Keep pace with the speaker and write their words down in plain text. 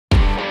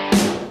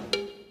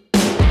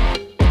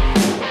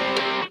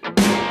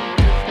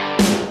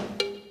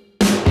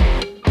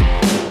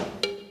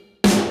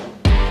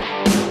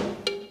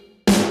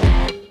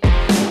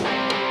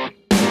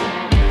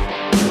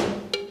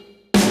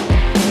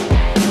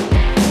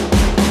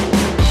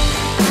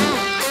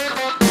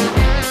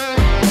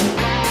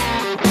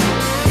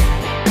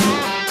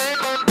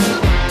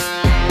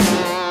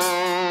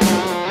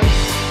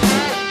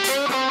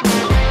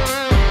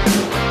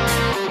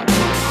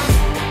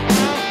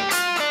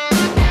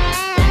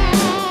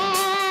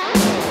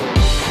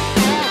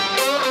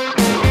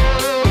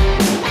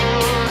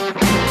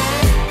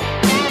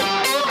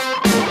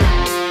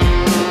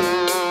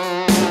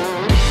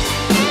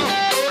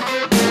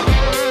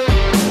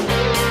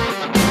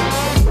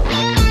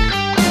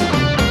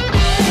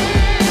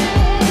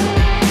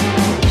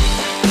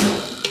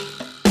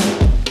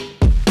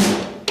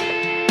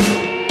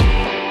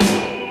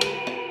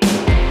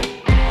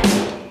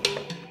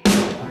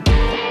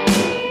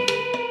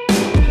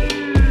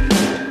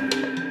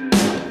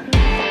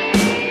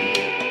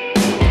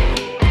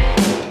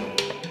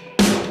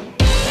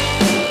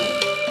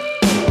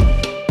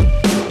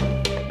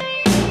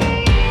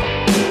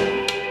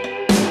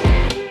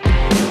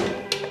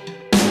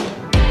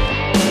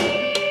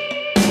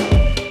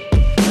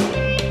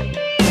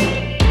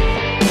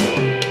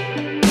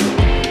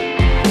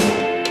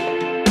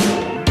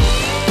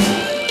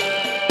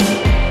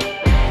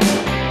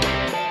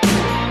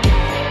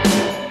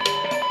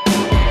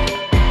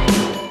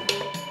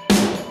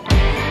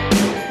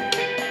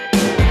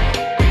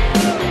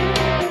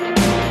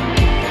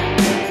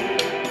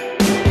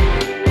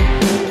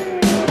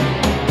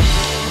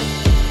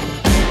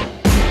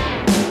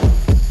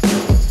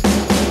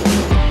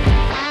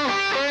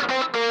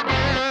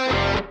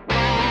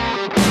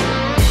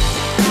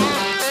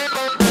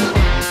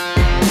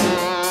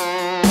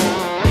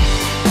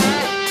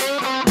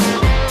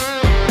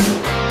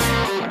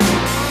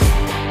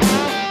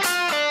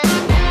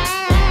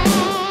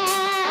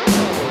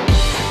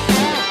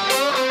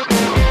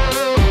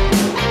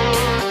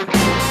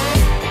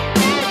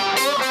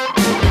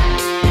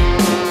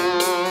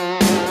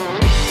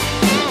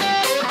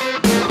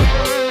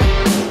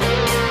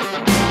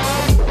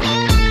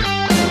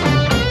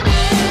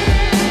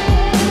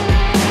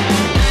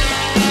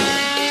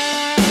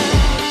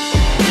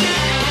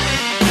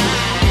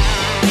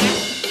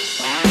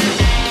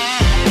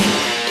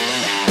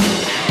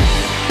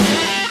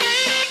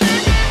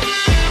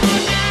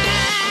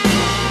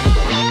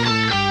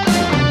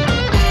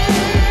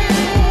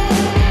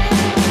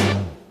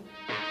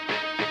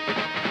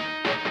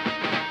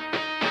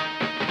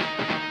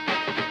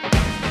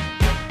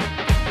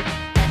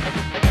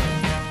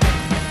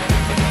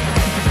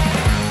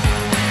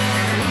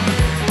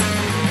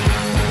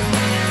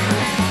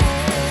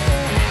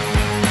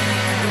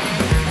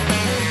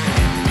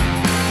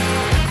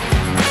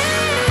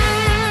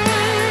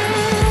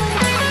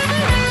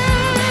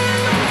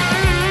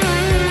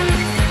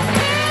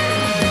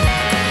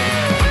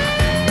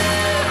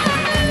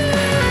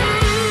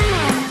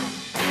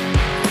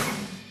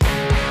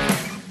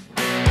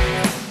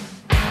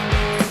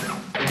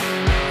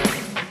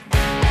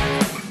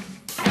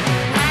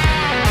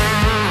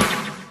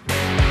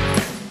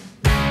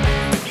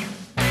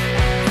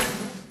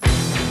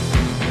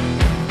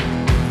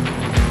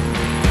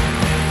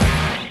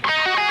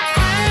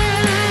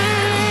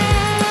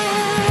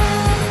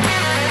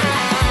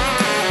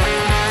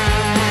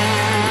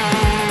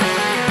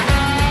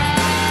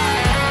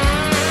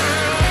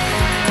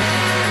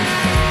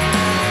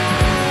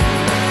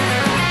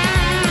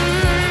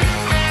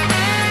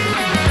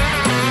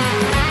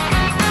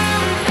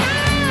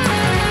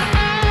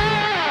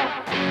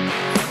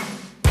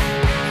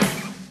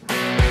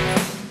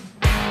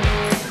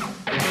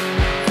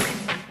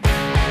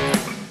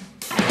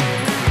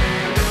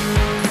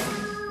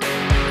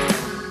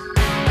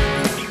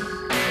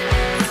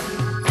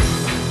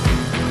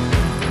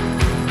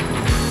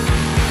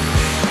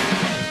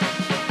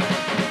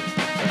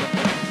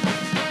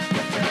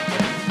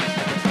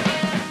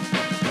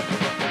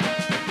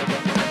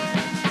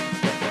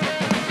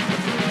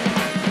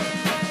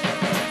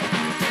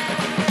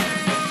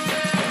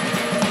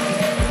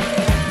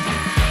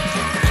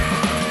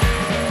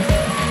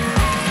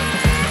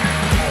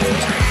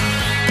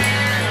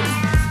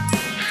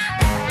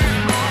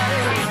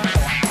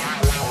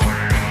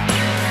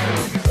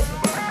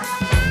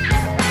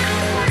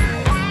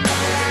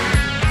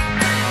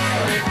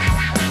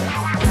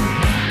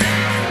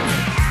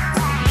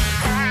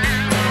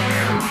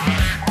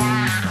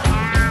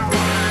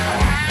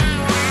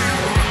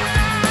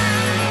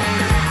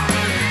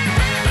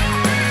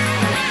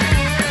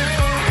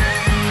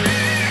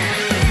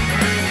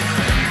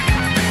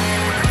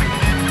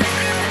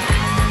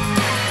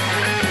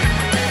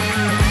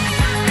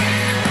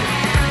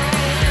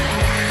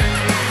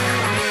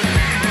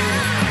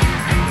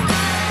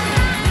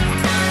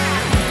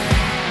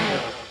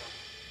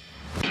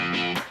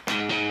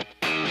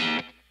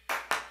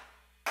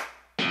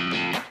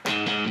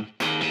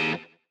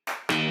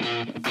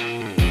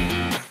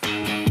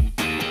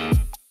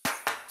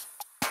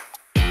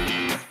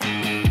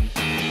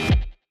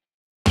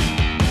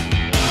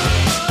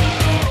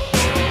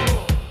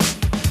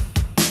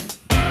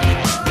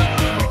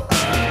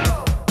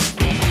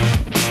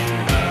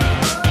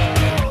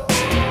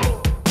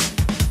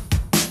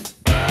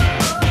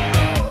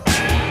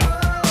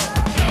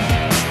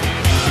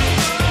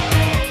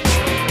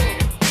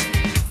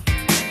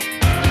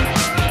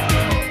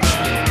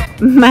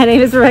My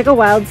name is Rebecca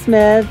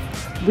Wildsmith.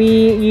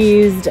 We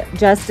used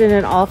Justin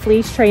and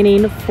off-leash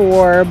training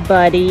for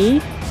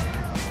Buddy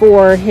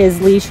for his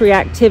leash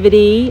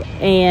reactivity,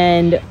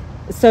 and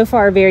so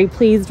far very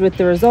pleased with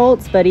the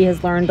results. Buddy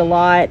has learned a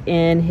lot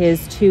in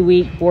his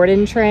 2-week board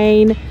and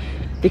train.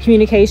 The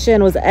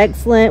communication was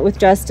excellent with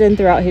Justin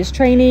throughout his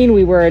training.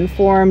 We were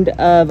informed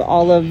of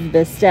all of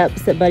the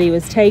steps that Buddy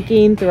was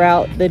taking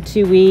throughout the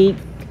 2-week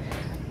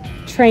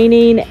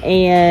training,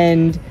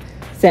 and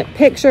sent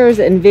pictures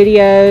and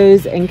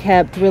videos and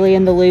kept really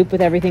in the loop with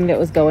everything that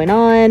was going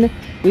on.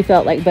 We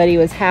felt like Buddy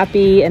was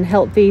happy and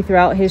healthy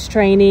throughout his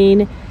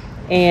training,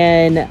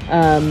 and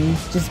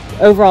just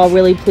overall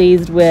really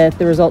pleased with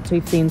the results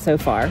we've seen so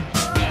far.